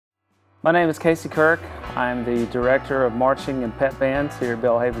My name is Casey Kirk. I'm the Director of Marching and Pep Bands here at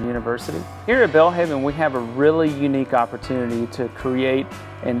Belhaven University. Here at Belhaven, we have a really unique opportunity to create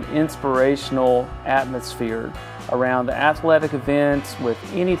an inspirational atmosphere around the athletic events with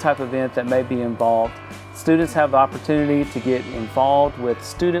any type of event that may be involved. Students have the opportunity to get involved with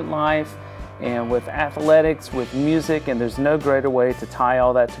student life and with athletics, with music, and there's no greater way to tie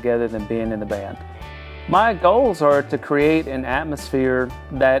all that together than being in the band. My goals are to create an atmosphere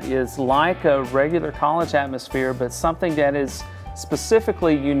that is like a regular college atmosphere, but something that is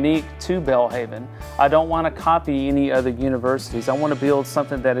specifically unique to Belhaven. I don't want to copy any other universities. I want to build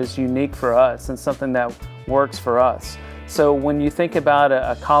something that is unique for us and something that works for us. So when you think about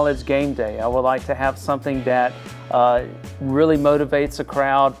a college game day, I would like to have something that really motivates a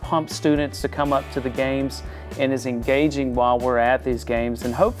crowd, pumps students to come up to the games, and is engaging while we're at these games,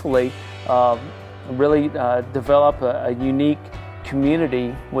 and hopefully really develop a unique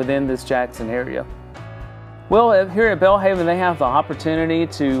community within this Jackson area. Well, here at Belhaven, they have the opportunity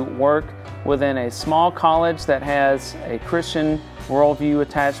to work within a small college that has a Christian worldview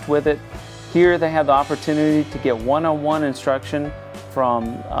attached with it. Here they have the opportunity to get one-on-one instruction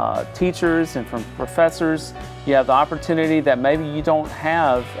from teachers and from professors. You have the opportunity that maybe you don't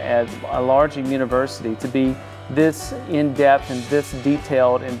have at a larger university to be this in-depth and this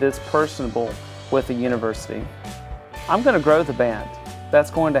detailed and this personable with the university. I'm going to grow the band. That's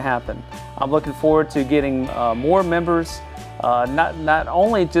going to happen. I'm looking forward to getting more members, not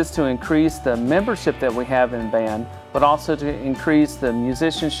only just to increase the membership that we have in band, but also to increase the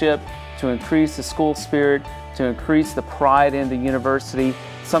musicianship, to increase the school spirit, to increase the pride in the university,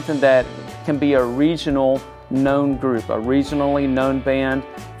 something that can be a regional known group, a regionally known band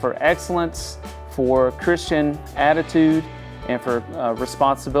for excellence, for Christian attitude, and for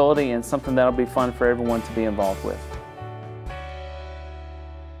responsibility, and something that'll be fun for everyone to be involved with.